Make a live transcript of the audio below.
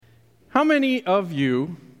How many of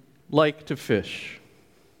you like to fish?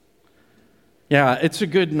 Yeah, it's a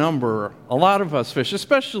good number. A lot of us fish,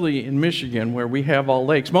 especially in Michigan where we have all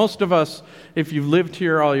lakes. Most of us, if you've lived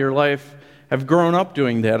here all your life, have grown up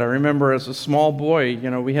doing that. I remember as a small boy,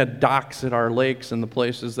 we had docks at our lakes and the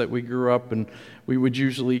places that we grew up, and we would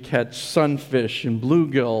usually catch sunfish and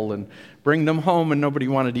bluegill and bring them home, and nobody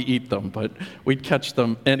wanted to eat them, but we'd catch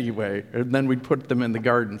them anyway, and then we'd put them in the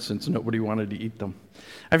garden since nobody wanted to eat them.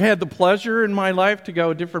 I've had the pleasure in my life to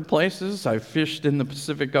go different places. I've fished in the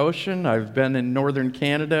Pacific Ocean. I've been in northern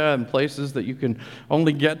Canada and places that you can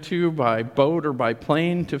only get to by boat or by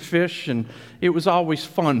plane to fish, and it was always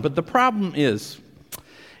fun. But the problem is,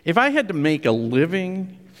 if I had to make a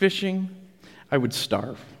living fishing, I would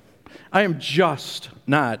starve. I am just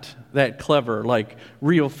not that clever like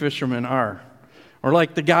real fishermen are. Or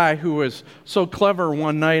like the guy who was so clever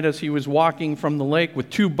one night as he was walking from the lake with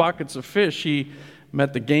 2 buckets of fish, he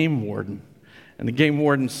met the game warden. And the game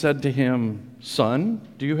warden said to him, "Son,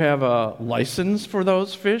 do you have a license for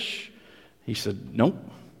those fish?" He said, "Nope."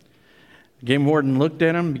 The game warden looked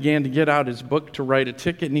at him, began to get out his book to write a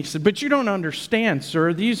ticket, and he said, "But you don't understand,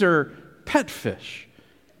 sir. These are pet fish."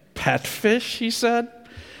 "Pet fish?" he said.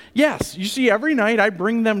 "Yes, you see, every night I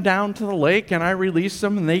bring them down to the lake and I release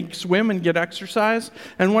them and they swim and get exercise.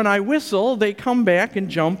 And when I whistle, they come back and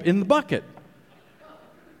jump in the bucket."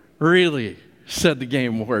 "Really?" said the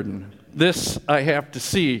game warden. "This I have to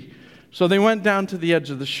see." So they went down to the edge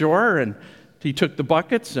of the shore, and he took the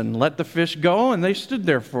buckets and let the fish go, and they stood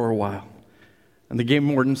there for a while. And the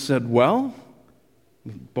game warden said, "Well?"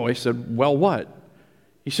 The boy said, "Well, what?"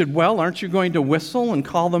 He said, "Well, aren't you going to whistle and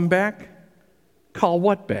call them back?" "Call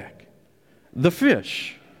what back?" "The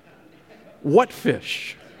fish." "What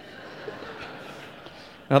fish?"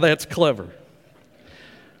 Now that's clever.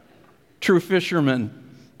 True fishermen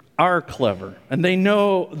are clever, and they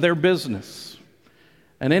know their business.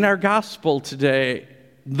 And in our gospel today,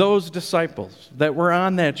 those disciples that were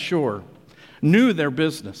on that shore knew their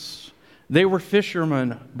business. They were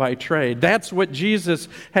fishermen by trade. That's what Jesus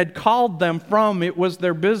had called them from. It was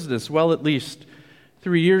their business. Well, at least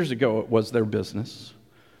 3 years ago it was their business.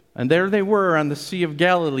 And there they were on the Sea of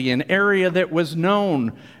Galilee, an area that was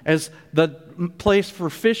known as the place for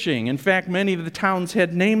fishing. In fact, many of the towns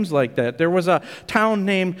had names like that. There was a town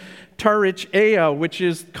named Taricheae, which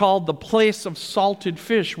is called the place of salted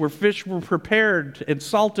fish, where fish were prepared and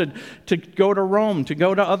salted to go to Rome, to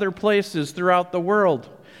go to other places throughout the world.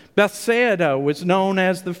 Bethsaida was known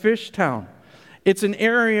as the fish town. It's an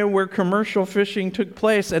area where commercial fishing took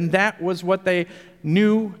place, and that was what they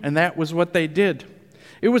knew, and that was what they did.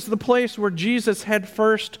 It was the place where Jesus had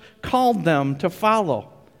first called them to follow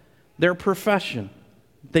their profession.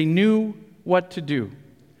 They knew what to do.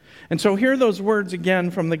 And so hear those words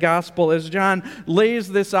again from the gospel as John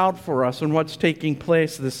lays this out for us and what's taking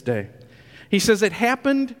place this day. He says, "It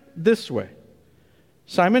happened this way.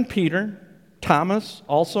 Simon Peter, Thomas,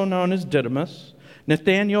 also known as Didymus,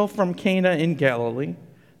 Nathanael from Cana in Galilee,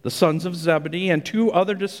 the sons of Zebedee, and 2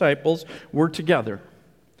 other disciples were together.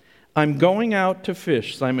 'I'm going out to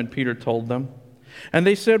fish,' Simon Peter told them. And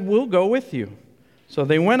they said, 'We'll go with you.' So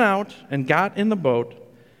they went out and got in the boat,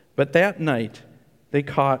 but that night they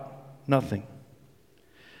caught nothing."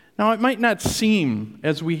 Now, it might not seem,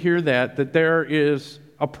 as we hear that there is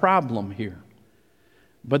a problem here.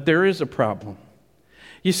 But there is a problem.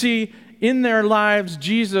 You see, in their lives,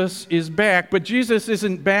 Jesus is back, but Jesus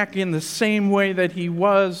isn't back in the same way that he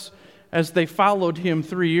was as they followed him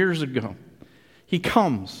 3 years ago. He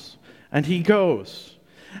comes and he goes.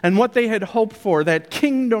 And what they had hoped for, that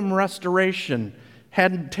kingdom restoration,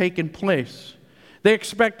 hadn't taken place. They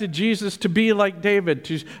expected Jesus to be like David,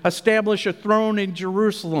 to establish a throne in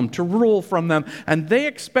Jerusalem, to rule from them. And they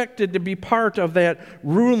expected to be part of that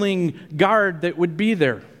ruling guard that would be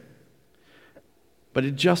there. But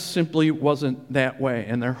it just simply wasn't that way.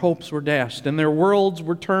 And their hopes were dashed, and their worlds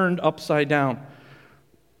were turned upside down.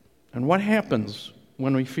 And what happens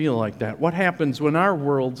when we feel like that? What happens when our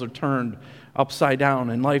worlds are turned upside down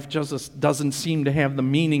and life just doesn't seem to have the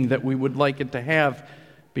meaning that we would like it to have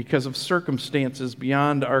because of circumstances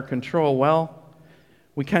beyond our control? Well,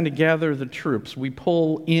 we kind of gather the troops. We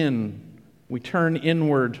pull in. We turn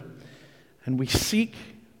inward. And we seek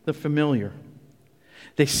the familiar.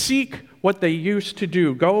 They seek what they used to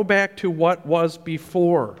do. Go back to what was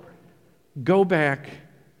before. Go back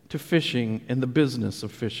to fishing and the business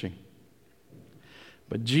of fishing.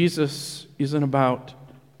 But Jesus isn't about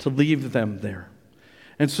to leave them there.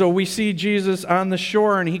 And so we see Jesus on the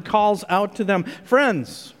shore, and he calls out to them,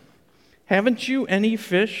 "Friends, haven't you any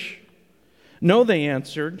fish?" "No," they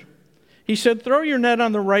answered. He said, "Throw your net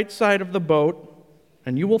on the right side of the boat,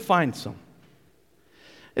 and you will find some.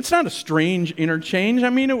 It's not a strange interchange. I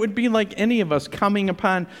mean, it would be like any of us coming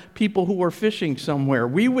upon people who were fishing somewhere.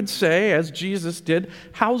 We would say, as Jesus did,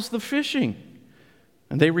 "How's the fishing?"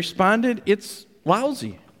 And they responded, "It's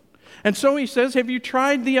lousy." And so he says, "Have you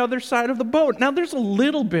tried the other side of the boat?" Now, there's a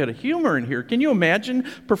little bit of humor in here. Can you imagine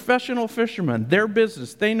professional fishermen, their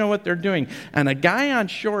business, they know what they're doing. And a guy on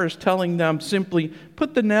shore is telling them simply,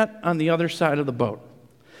 "Put the net on the other side of the boat."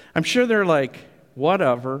 I'm sure they're like,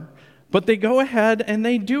 whatever. But they go ahead and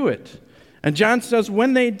they do it. And John says,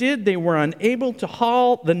 when they did, they were unable to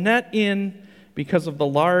haul the net in because of the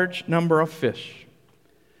large number of fish.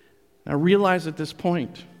 Now realize at this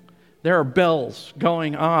point, there are bells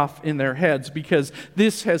going off in their heads because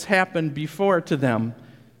this has happened before to them,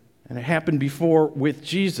 and it happened before with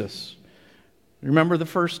Jesus. Remember the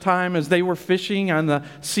first time as they were fishing on the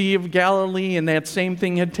Sea of Galilee, and that same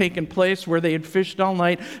thing had taken place where they had fished all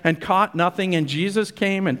night and caught nothing, and Jesus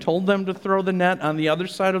came and told them to throw the net on the other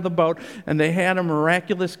side of the boat, and they had a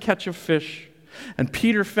miraculous catch of fish. And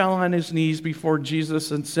Peter fell on his knees before Jesus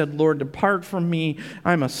and said, "Lord, depart from me,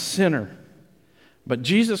 I'm a sinner." But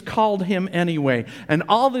Jesus called him anyway. And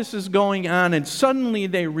all this is going on, and suddenly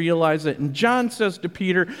they realize it. And John says to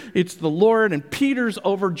Peter, "It's the Lord." And Peter's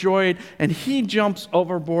overjoyed, and he jumps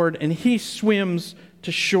overboard, and he swims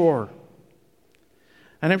to shore.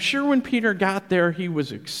 And I'm sure when Peter got there, he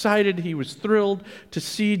was excited. He was thrilled to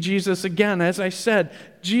see Jesus again. As I said,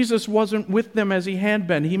 Jesus wasn't with them as he had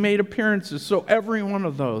been. He made appearances, so every one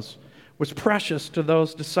of those was precious to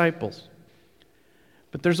those disciples.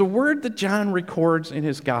 But there's a word that John records in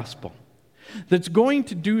his gospel that's going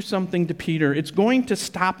to do something to Peter. It's going to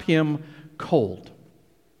stop him cold.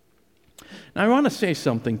 Now, I want to say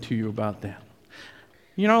something to you about that.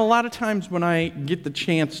 You know, a lot of times when I get the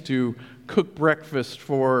chance to cook breakfast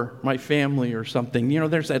for my family or something, you know,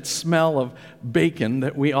 there's that smell of bacon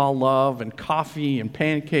that we all love, and coffee and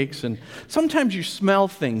pancakes, and sometimes you smell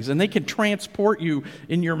things and they can transport you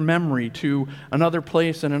in your memory to another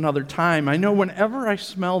place and another time. I know whenever I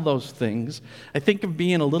smell those things, I think of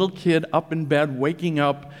being a little kid up in bed, waking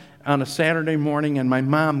up on a Saturday morning and my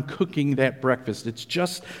mom cooking that breakfast. It's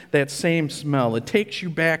just that same smell. It takes you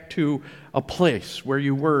back to a place where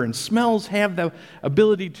you were, and smells have the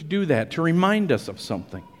ability to do that, to remind us of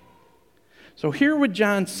something. So hear what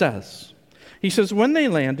John says. He says, when they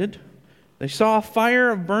landed, they saw a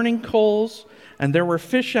fire of burning coals, and there were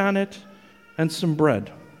fish on it and some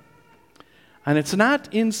bread. And it's not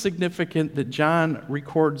insignificant that John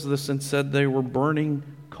records this and said they were burning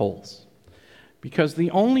coals, because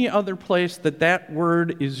the only other place that that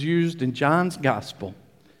word is used in John's gospel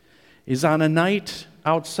is on a night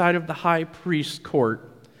outside of the high priest's court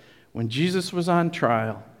when Jesus was on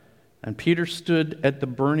trial and Peter stood at the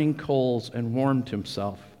burning coals and warmed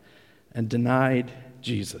himself and denied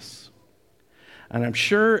Jesus. And I'm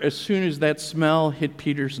sure as soon as that smell hit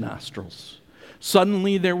Peter's nostrils,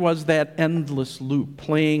 suddenly there was that endless loop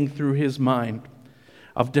playing through his mind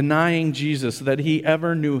of denying Jesus, that he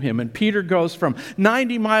ever knew him. And Peter goes from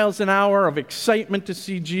 90 miles an hour of excitement to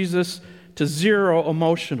see Jesus to zero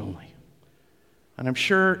emotionally. And I'm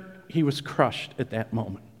sure he was crushed at that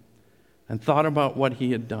moment and thought about what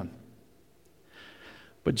he had done.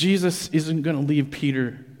 But Jesus isn't going to leave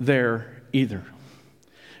Peter there either,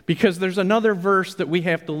 because there's another verse that we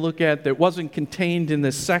have to look at that wasn't contained in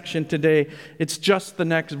this section today. It's just the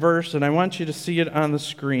next verse, and I want you to see it on the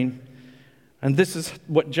screen. And this is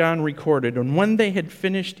what John recorded. And when they had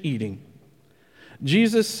finished eating,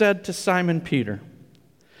 Jesus said to Simon Peter,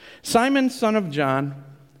 "Simon, son of John,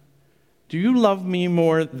 do you love me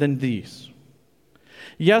more than these?"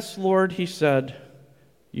 "Yes, Lord," he said,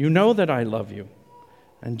 "you know that I love you."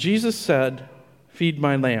 And Jesus said, "Feed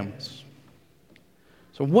my lambs."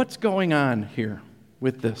 So what's going on here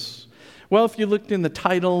with this? Well, if you looked in the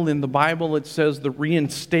title in the Bible, it says the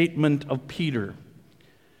reinstatement of Peter.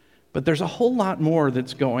 But there's a whole lot more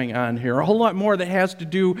that's going on here, a whole lot more that has to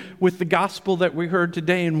do with the gospel that we heard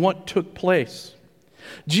today and what took place.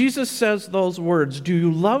 Jesus says those words, "Do you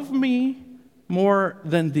love me more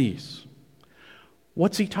than these?"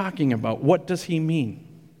 What's he talking about? What does he mean?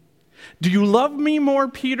 Do you love me more,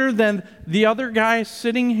 Peter, than the other guys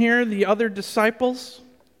sitting here, the other disciples?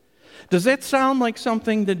 Does that sound like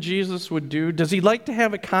something that Jesus would do? Does he like to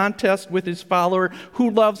have a contest with his follower? Who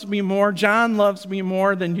loves me more? John loves me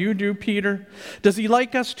more than you do, Peter. Does he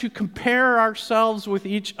like us to compare ourselves with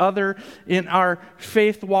each other in our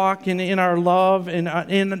faith walk and in our love and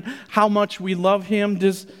in how much we love him?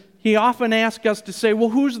 Does he often ask us to say, well,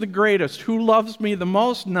 who's the greatest? Who loves me the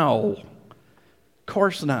most? No, of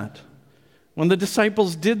course not. When the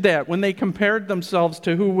disciples did that, when they compared themselves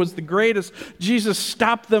to who was the greatest, Jesus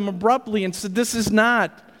stopped them abruptly and said, "This is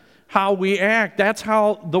not how we act. That's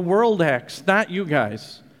how the world acts, not you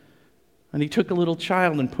guys." And he took a little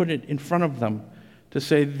child and put it in front of them to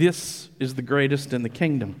say, "This is the greatest in the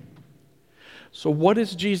kingdom." So what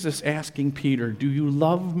is Jesus asking Peter? Do you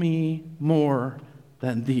love me more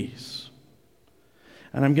than these?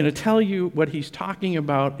 And I'm going to tell you what he's talking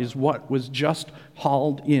about is what was just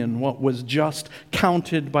hauled in, what was just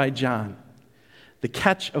counted by John. The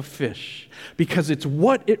catch of fish. Because it's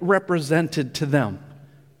what it represented to them.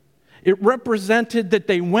 It represented that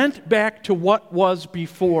they went back to what was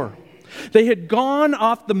before. They had gone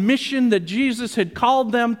off the mission that Jesus had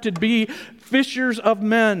called them to be fishers of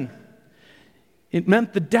men. It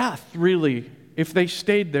meant the death, really, if they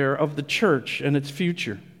stayed there, of the church and its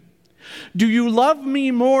future. Do you love me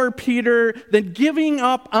more, Peter, than giving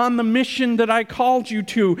up on the mission that I called you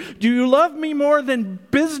to? Do you love me more than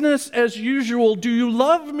business as usual? Do you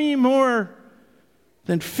love me more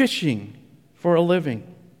than fishing for a living?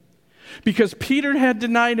 Because Peter had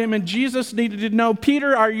denied him, and Jesus needed to know,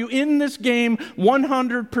 Peter, are you in this game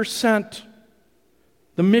 100%?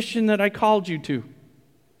 The mission that I called you to.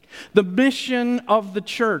 The mission of the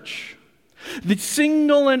church. The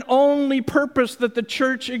single and only purpose that the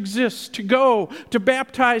church exists, to go, to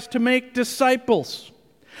baptize, to make disciples.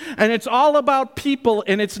 And it's all about people,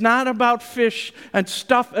 and it's not about fish and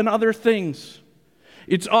stuff and other things.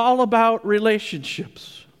 It's all about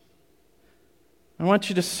relationships. I want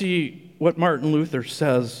you to see what Martin Luther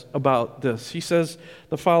says about this. He says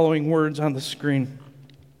the following words on the screen.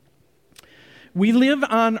 "We live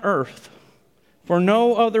on earth for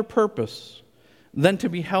no other purpose than to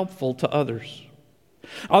be helpful to others.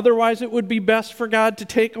 Otherwise, it would be best for God to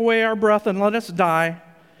take away our breath and let us die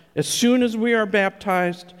as soon as we are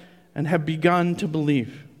baptized and have begun to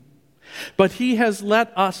believe. But He has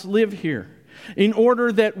let us live here in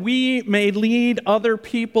order that we may lead other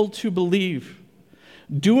people to believe,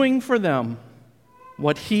 doing for them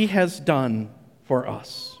what He has done for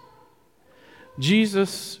us."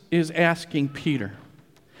 Jesus is asking Peter,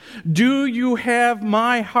 do you have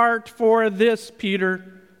my heart for this, Peter?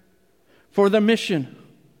 For the mission,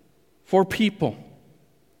 for people.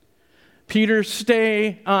 Peter,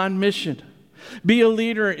 stay on mission. Be a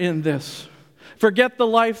leader in this. Forget the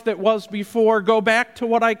life that was before. Go back to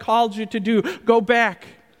what I called you to do. Go back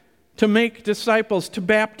to make disciples, to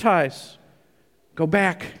baptize. Go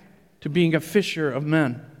back to being a fisher of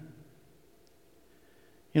men.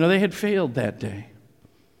 You know, they had failed that day.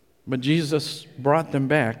 But Jesus brought them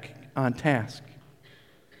back on task.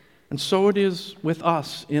 And so it is with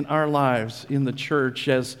us in our lives in the church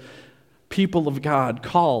as people of God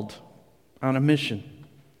called on a mission.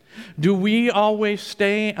 Do we always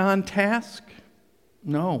stay on task?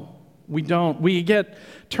 No, we don't. We get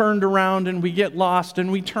turned around and we get lost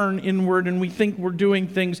and we turn inward and we think we're doing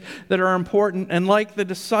things that are important. And like the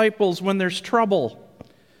disciples, when there's trouble,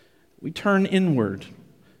 we turn inward.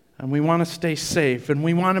 And we want to stay safe, and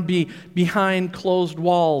we want to be behind closed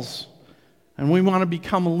walls, and we want to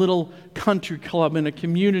become a little country club in a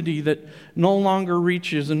community that no longer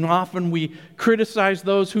reaches, and often we criticize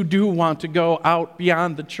those who do want to go out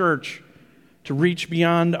beyond the church, to reach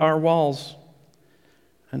beyond our walls.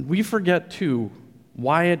 And we forget, too,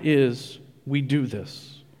 why it is we do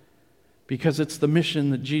this, because it's the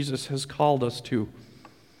mission that Jesus has called us to.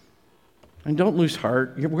 And don't lose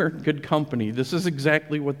heart. We're in good company. This is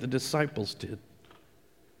exactly what the disciples did.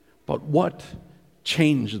 But what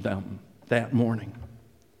changed them that morning?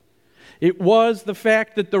 It was the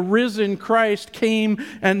fact that the risen Christ came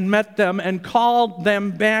and met them and called them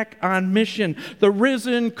back on mission. The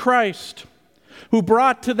risen Christ who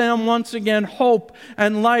brought to them once again hope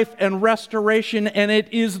and life and restoration. And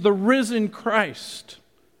it is the risen Christ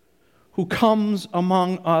who comes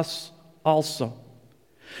among us also.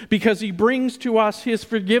 Because He brings to us His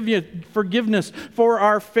forgiveness for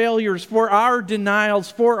our failures, for our denials,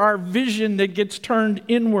 for our vision that gets turned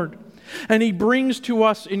inward. And He brings to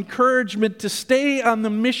us encouragement to stay on the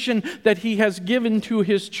mission that He has given to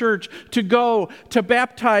His church, to go, to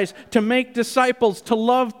baptize, to make disciples, to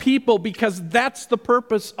love people, because that's the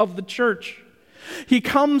purpose of the church. He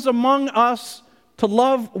comes among us to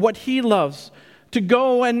love what He loves, to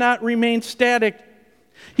go and not remain static.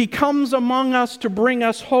 He comes among us to bring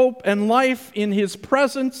us hope and life in His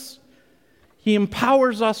presence. He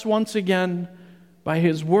empowers us once again by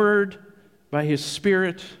His Word, by His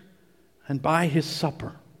Spirit, and by His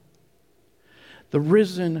supper. The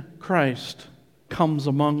risen Christ comes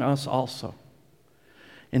among us also.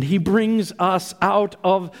 And He brings us out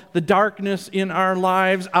of the darkness in our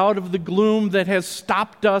lives, out of the gloom that has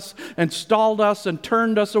stopped us and stalled us and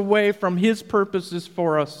turned us away from His purposes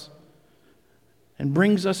for us, and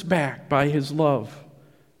brings us back by His love,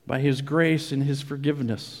 by His grace and His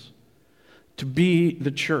forgiveness, to be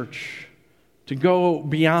the church, to go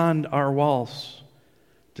beyond our walls,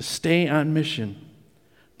 to stay on mission,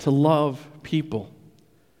 to love people,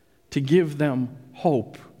 to give them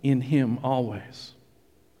hope in Him always.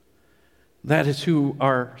 That is who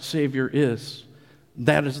our Savior is.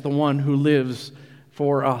 That is the one who lives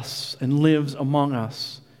for us and lives among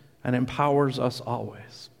us and empowers us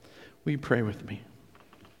always. Will you pray with me?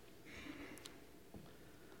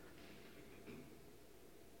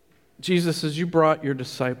 Jesus, as you brought your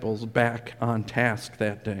disciples back on task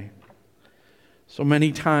that day, so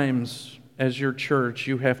many times as your church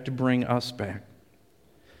you have to bring us back.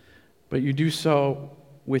 But you do so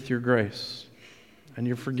with your grace and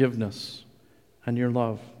your forgiveness and your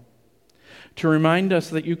love, to remind us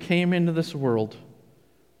that you came into this world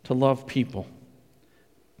to love people,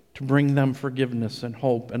 to bring them forgiveness and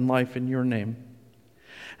hope and life in your name,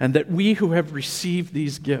 and that we who have received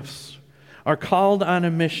these gifts are called on a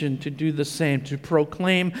mission to do the same, to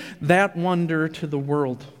proclaim that wonder to the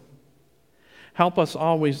world. Help us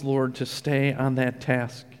always, Lord, to stay on that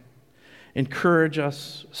task. Encourage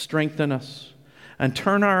us, strengthen us, and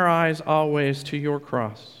turn our eyes always to your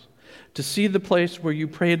cross, to see the place where you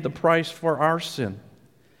paid the price for our sin,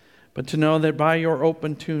 but to know that by your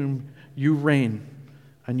open tomb you reign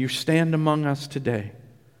and you stand among us today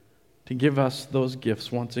to give us those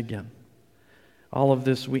gifts once again. All of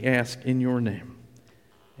this we ask in your name.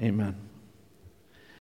 Amen.